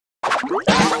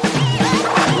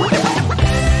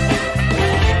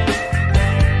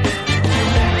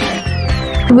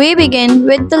We begin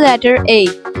with the letter A.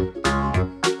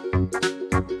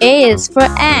 A is for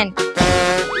ant.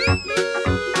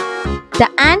 The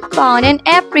ant found an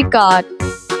apricot.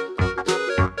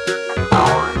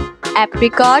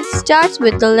 Apricot starts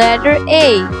with the letter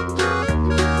A.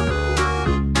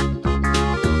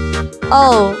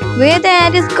 Oh, where the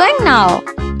ant is going now?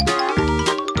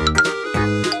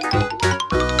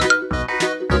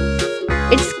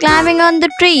 It's climbing on the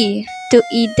tree to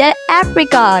eat the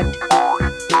apricot.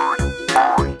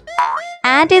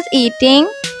 Ant is eating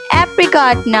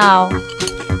apricot now.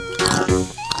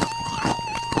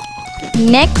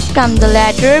 Next comes the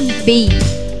letter B.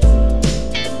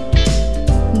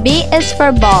 B is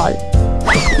for ball.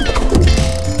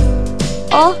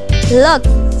 Oh, look,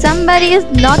 somebody is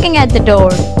knocking at the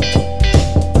door.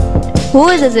 Who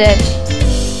is it?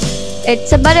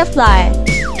 It's a butterfly.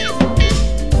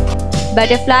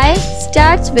 Butterfly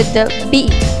starts with the B.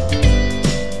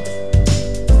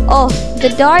 Oh, the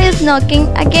door is knocking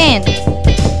again.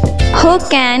 Who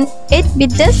can it be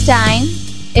this time?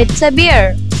 It's a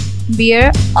bear.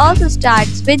 Bear also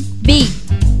starts with B.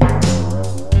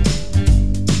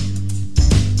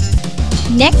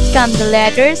 Next comes the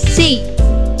letter C.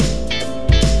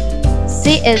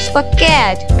 C is for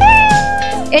cat.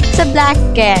 It's a black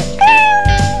cat.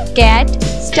 Cat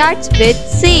starts with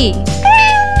C.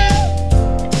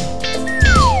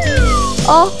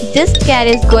 Oh, this cat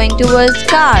is going towards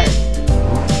car.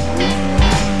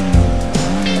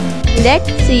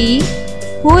 Let's see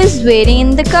who is waiting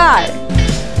in the car.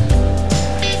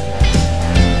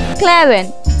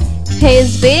 Clevin. He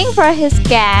is waiting for his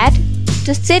cat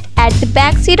to sit at the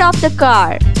back seat of the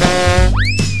car.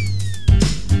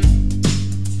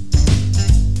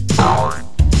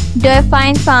 Do you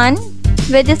find fun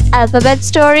with this alphabet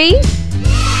story?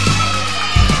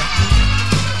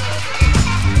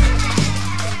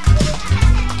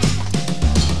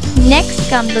 Next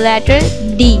comes the letter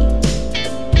D.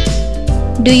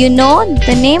 Do you know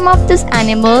the name of this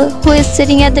animal who is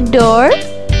sitting at the door?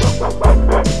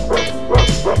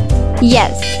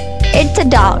 Yes, it's a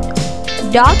dog.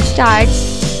 Dog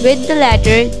starts with the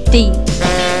letter D.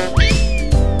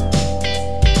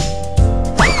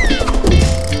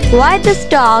 Why this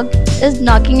dog is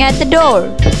knocking at the door?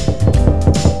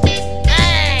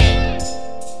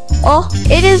 Oh,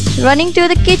 it is running to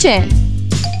the kitchen.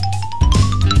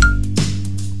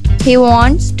 He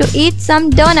wants to eat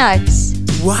some donuts.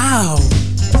 Wow!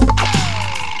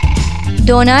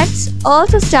 Donuts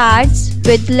also starts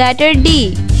with the letter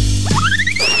D.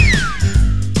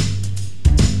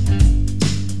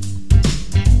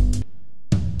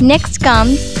 Next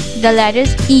comes the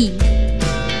letters E.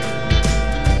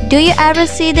 Do you ever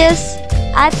see this?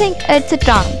 I think it's a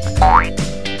trunk.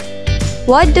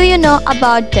 What do you know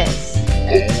about this?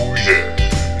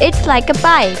 It's like a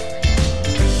pipe.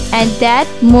 And that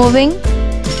moving.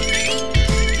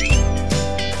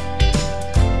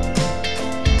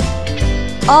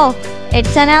 Oh,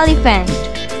 it's an elephant.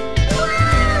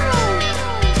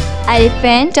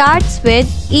 Elephant starts with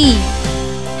E.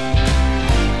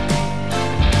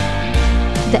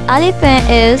 The elephant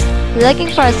is looking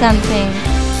for something.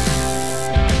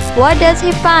 What does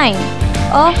he find?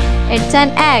 Oh, it's an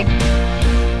egg.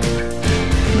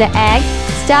 The egg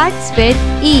starts with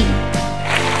E.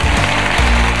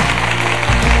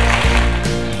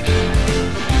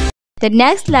 The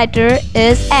next letter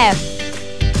is F.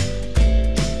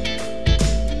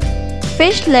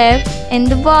 Fish live in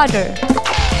the water.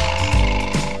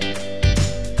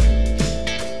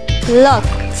 Look,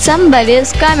 somebody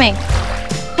is coming.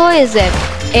 Who is it?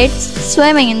 It's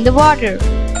swimming in the water.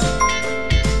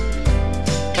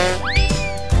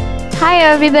 Hi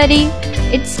everybody,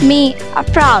 it's me, a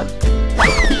frog.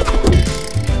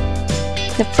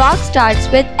 The frog starts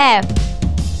with F.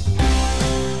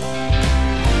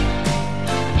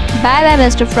 Bye bye,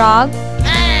 Mr. Frog.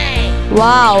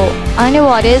 Wow,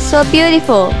 underwater is so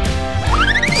beautiful.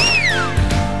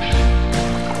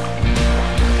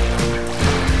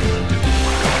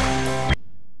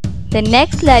 The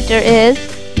next letter is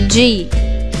G.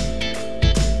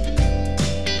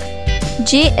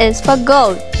 G is for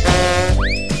goat.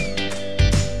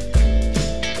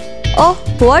 Oh,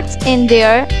 what's in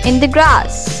there in the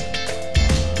grass?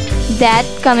 That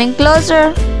coming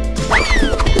closer.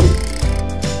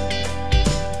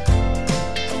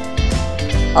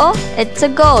 Oh, it's a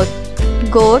goat.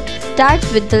 Goat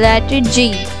starts with the letter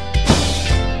G.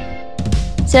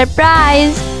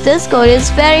 Surprise! This goat is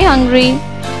very hungry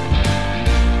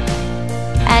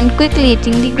and quickly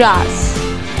eating the grass.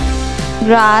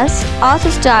 Grass also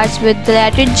starts with the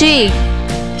letter G.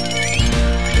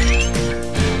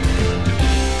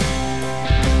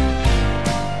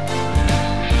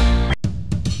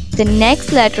 The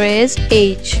next letter is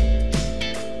H.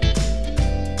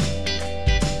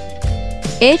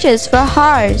 H is for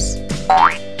horse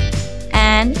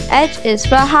and H is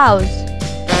for house.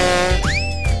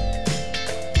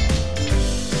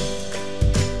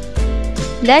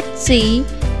 Let's see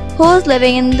who's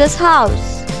living in this house.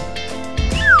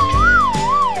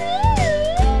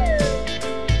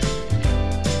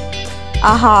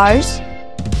 A horse.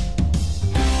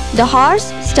 The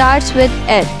horse starts with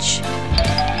H.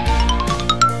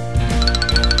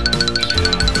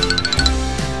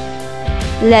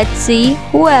 Let's see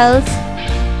who else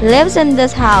lives in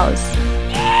this house.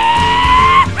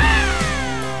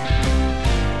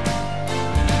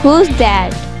 Who's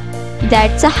that?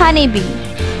 That's a honeybee.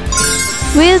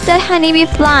 Where's that honeybee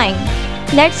flying?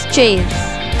 Let's chase.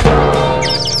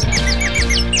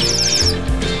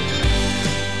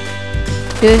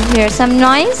 Do you hear some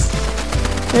noise?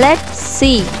 Let's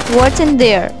see what's in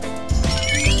there.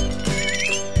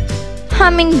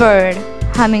 Hummingbird.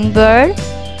 Hummingbird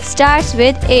starts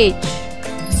with H.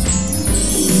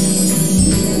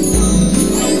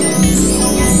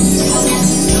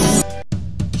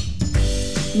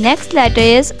 Next letter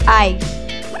is I.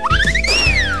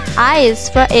 I is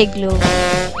for igloo.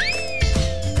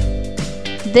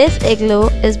 This igloo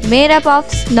is made up of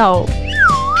snow.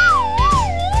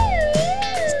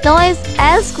 Snow is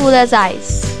as cool as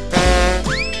ice.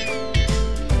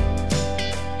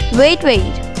 Wait,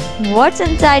 what's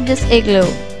inside this igloo?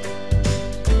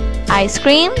 Ice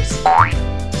creams?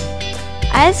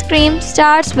 Ice cream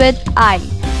starts with I.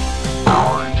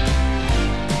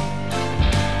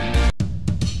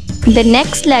 The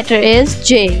next letter is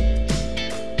J.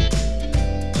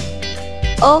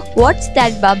 Oh, what's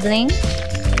that bubbling?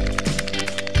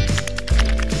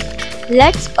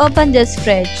 Let's open this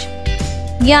fridge.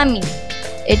 Yummy!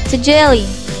 It's a jelly.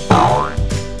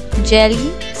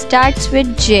 Jelly starts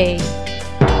with J.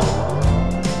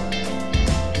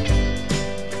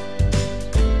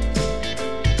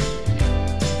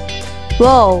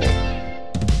 Whoa!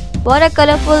 What a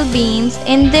colorful beans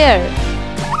in there!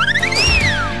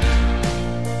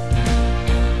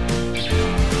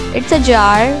 It's a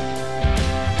jar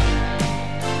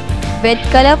with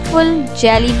colorful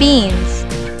jelly beans.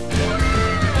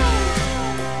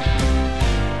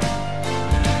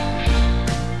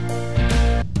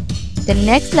 The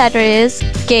next letter is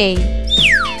K.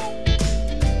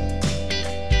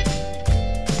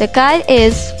 The kite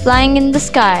is flying in the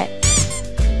sky.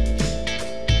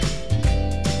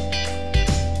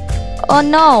 Oh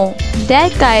no,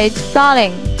 that kite's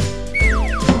falling.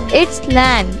 It's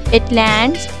land. It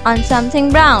lands on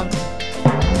something brown.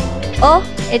 Oh,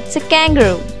 it's a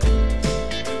kangaroo.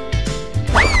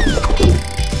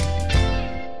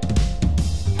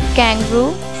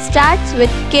 Kangaroo starts with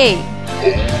K.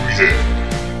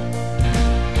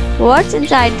 What's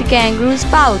inside the kangaroo's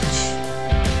pouch?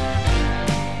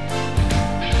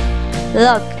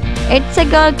 Look, it's a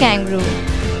girl kangaroo.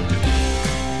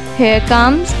 Here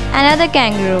comes another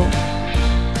kangaroo.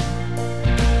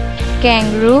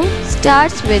 Kangaroo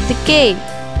starts with the K.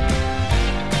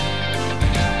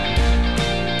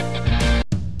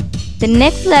 The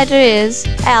next letter is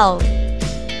L.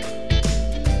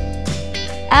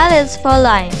 L is for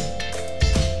lion.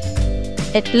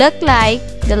 It looks like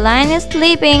the lion is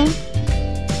sleeping.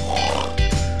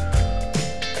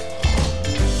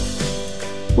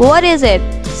 What is it?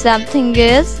 Something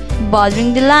is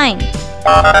bothering the lion.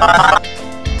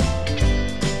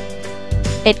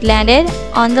 It landed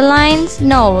on the lion's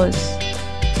nose.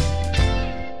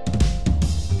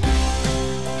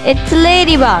 It's a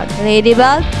ladybug.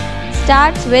 Ladybug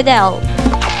starts with L.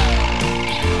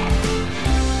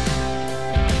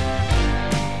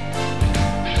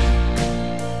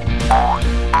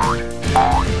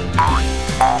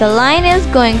 The lion is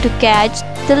going to catch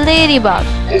the ladybug.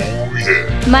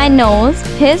 My nose,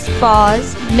 his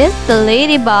paws missed the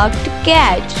ladybug to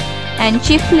catch, and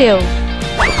she flew.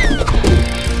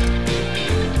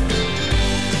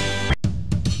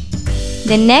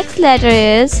 The next letter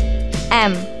is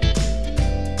M.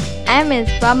 M is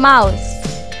for mouse.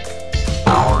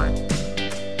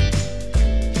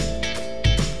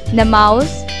 The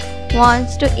mouse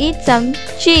wants to eat some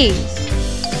cheese.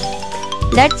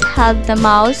 Let's help the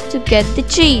mouse to get the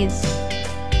cheese.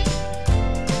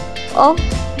 Oh,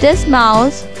 this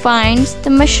mouse finds the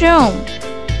mushroom.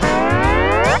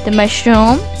 The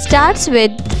mushroom starts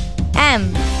with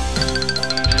M.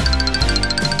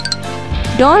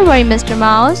 Don't worry, Mr.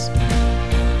 Mouse.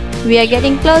 We are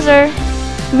getting closer.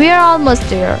 We are almost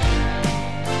there.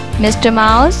 Mr.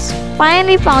 Mouse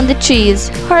finally found the cheese.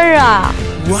 Hurrah!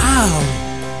 Wow!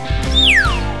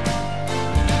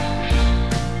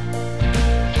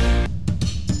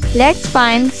 Let's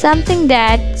find something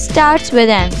that starts with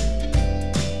N.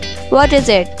 What is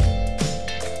it?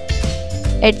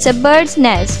 It's a bird's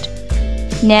nest.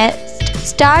 Nest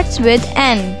starts with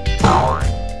N.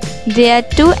 There are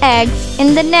 2 eggs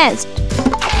in the nest.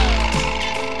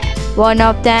 One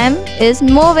of them is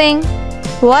moving.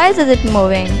 Why is it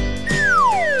moving?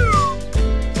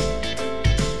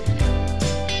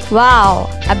 Wow,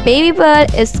 a baby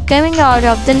bird is coming out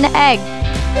of the egg.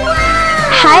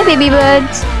 Hi, baby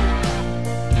birds.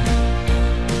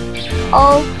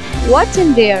 Oh, what's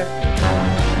in there?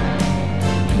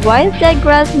 Why is that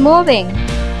grass moving?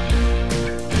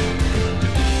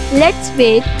 Let's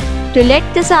wait to let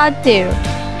this out there.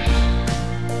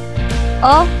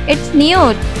 Oh, it's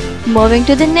Newt, moving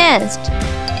to the nest.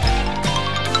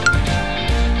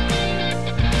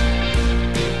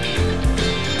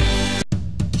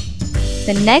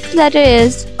 The next letter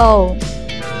is O.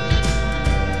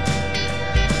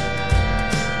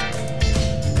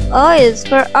 O is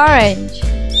for orange.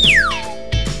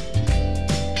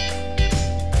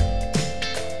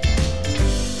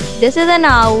 This is an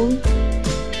owl.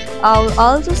 Owl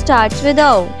also starts with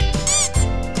O.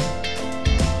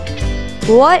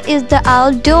 What is the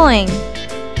owl doing?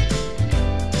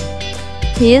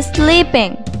 He is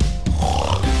sleeping.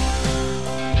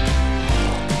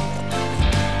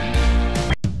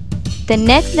 The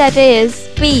next letter is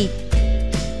P.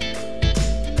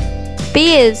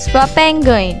 P is for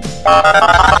penguin.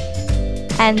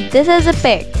 And this is a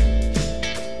pig.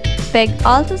 Pig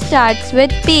also starts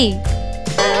with P.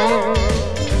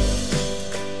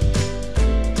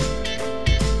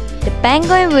 The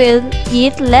penguin will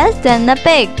eat less than the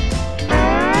pig.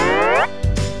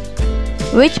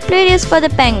 Which plate is for the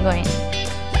penguin?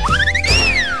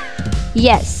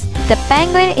 Yes, the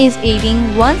penguin is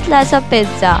eating 1 slice of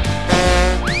pizza.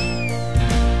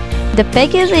 The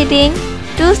pig is eating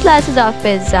 2 slices of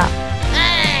pizza.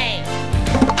 Hey!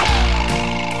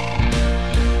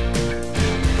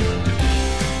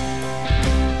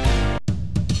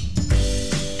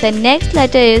 The next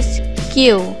letter is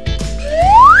Q.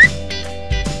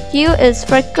 Q is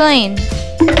for queen.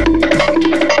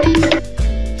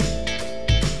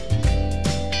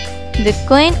 The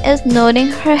queen is nodding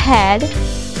her head.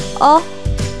 Oh,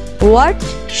 what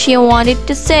she wanted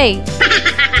to say.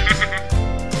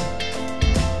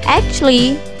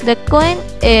 Actually, the queen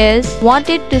is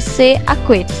wanted to say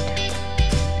acquit.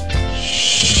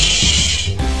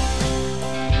 Shh.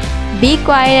 Be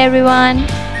quiet, everyone.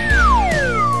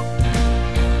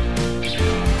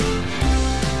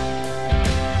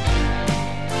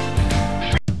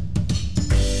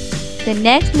 The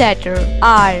next letter,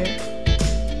 R.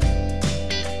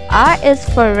 R is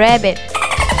for rabbit.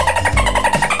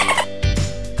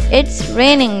 It's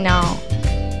raining now.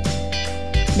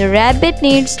 The rabbit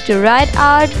needs to ride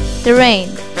out the rain.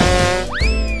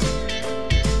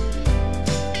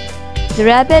 The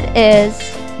rabbit is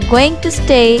going to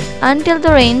stay until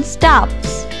the rain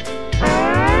stops.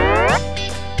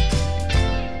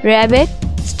 Rabbit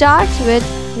starts with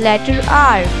letter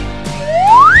R.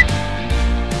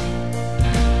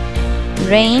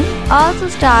 Rain also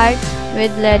starts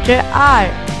with letter R.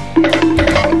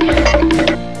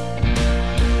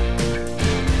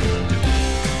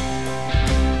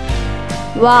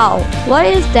 Wow, what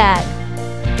is that?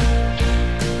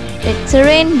 It's a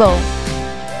rainbow.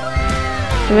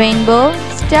 Rainbow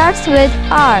starts with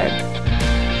R.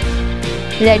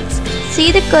 Let's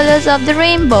see the colors of the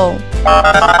rainbow.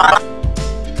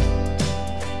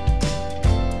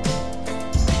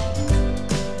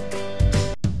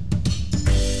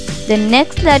 The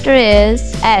next letter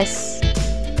is S.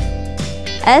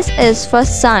 S is for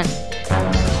sun.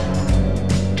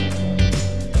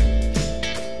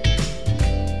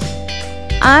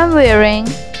 I'm wearing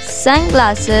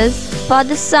sunglasses for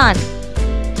the sun.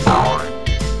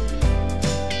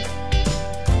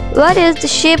 What is the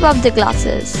shape of the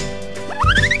glasses?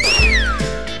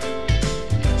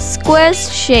 Square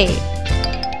shape.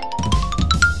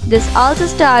 This also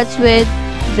starts with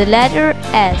the letter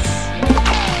S.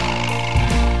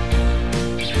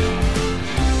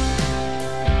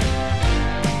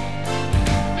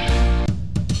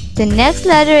 The next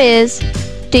letter is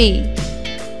T.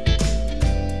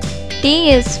 T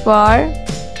is for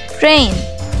train.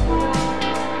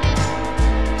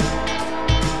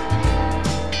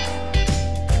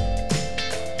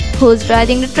 Who's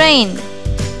riding the train?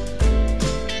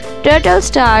 Turtle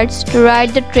starts to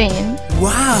ride the train.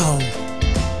 Wow!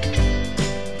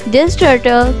 This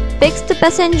turtle picks the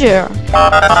passenger.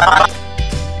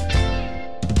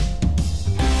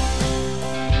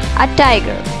 A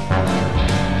tiger.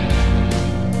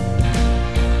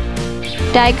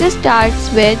 Tiger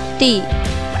starts with T.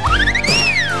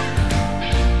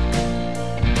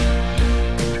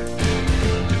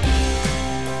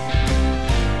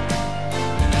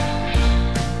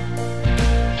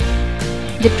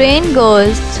 The train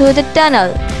goes through the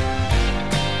tunnel.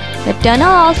 The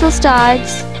tunnel also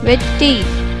starts with T.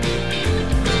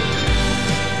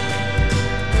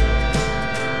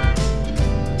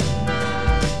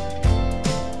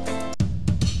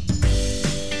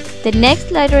 The next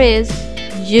letter is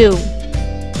U.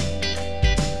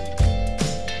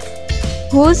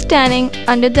 Who's standing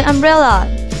under the umbrella?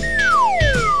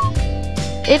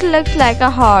 It looks like a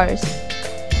horse,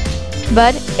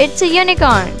 but it's a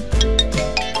unicorn.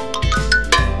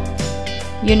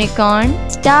 Unicorn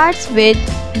starts with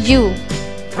U.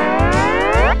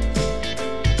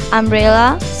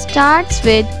 Umbrella starts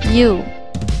with U.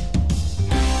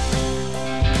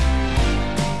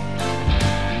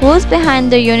 Who's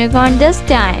behind the unicorn this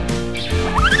time?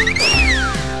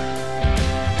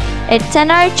 It's an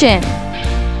urchin.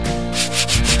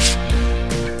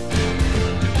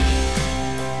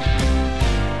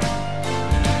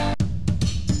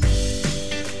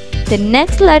 The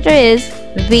next letter is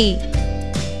V.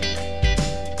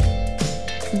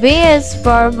 V is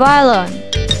for violin.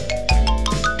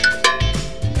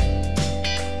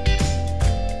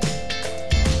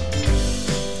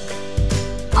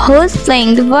 Who's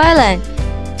playing the violin?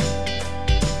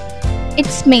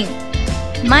 It's me.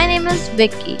 My name is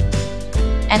Vicky,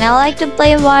 and I like to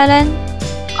play violin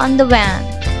on the van.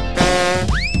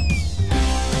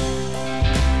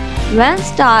 Van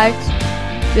starts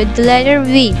with the letter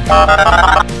V.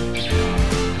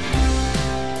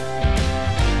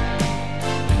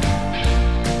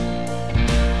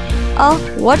 Oh,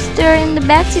 what's there in the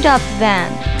backseat of the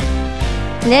van?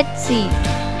 Let's see.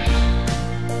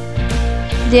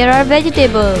 There are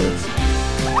vegetables.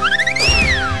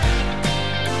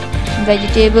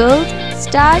 Vegetables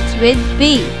starts with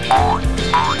V.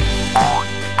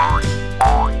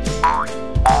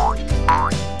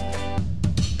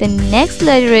 The next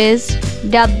letter is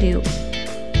W.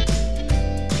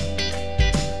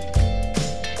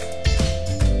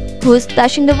 Who's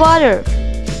splashing the water?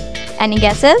 Any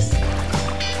guesses?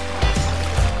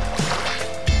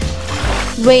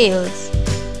 Whales.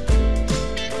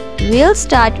 Whales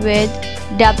start with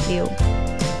W.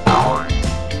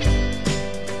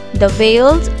 The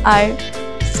whales are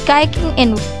skiing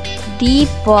in deep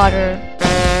water.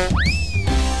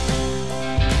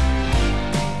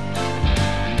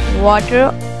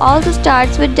 Water also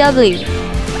starts with W.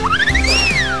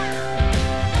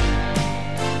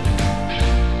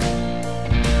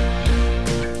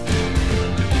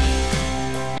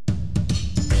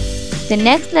 The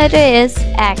next letter is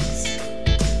X.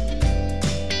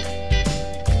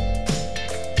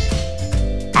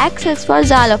 X is for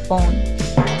xylophone.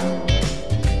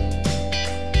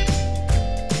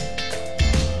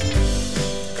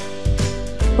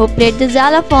 Who played the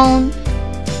xylophone?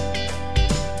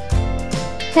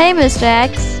 Hey, Mr.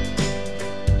 X.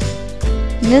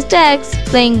 Mr. X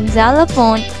playing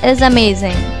xylophone is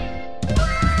amazing.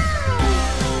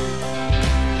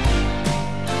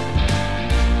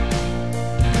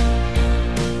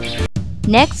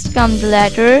 Next comes the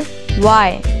letter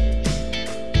Y.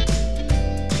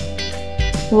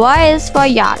 Y is for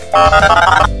yacht.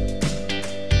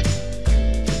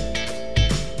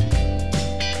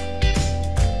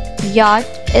 Yacht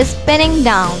is spinning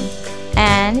down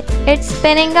and it's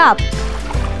spinning up.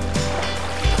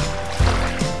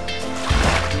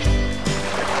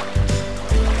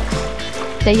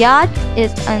 The yacht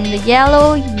is on the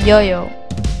yellow yo-yo.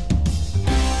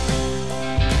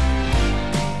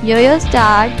 Yo-yo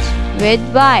starts with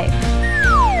Y.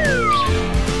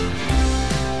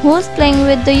 Who's playing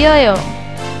with the yo-yo?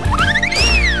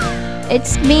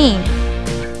 It's me.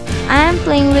 I am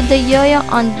playing with the yo-yo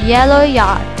on the yellow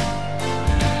yacht.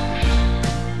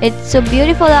 It's so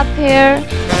beautiful up here.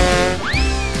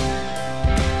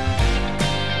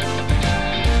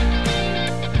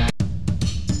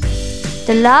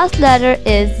 The last letter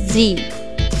is Z.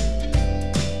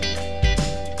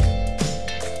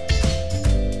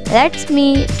 Let's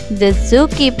meet the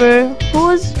zookeeper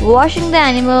who's washing the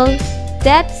animal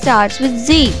that starts with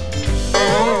Z.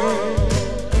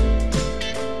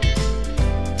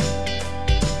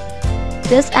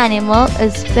 This animal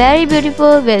is very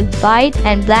beautiful with white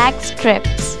and black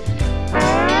strips.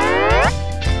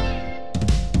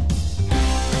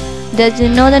 Does you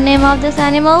know the name of this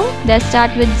animal that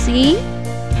starts with Z?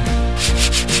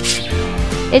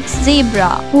 It's zebra.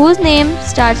 Whose name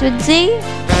starts with Z?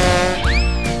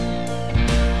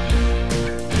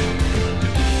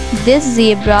 This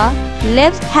zebra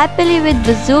lives happily with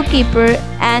the zookeeper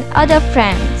and other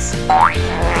friends.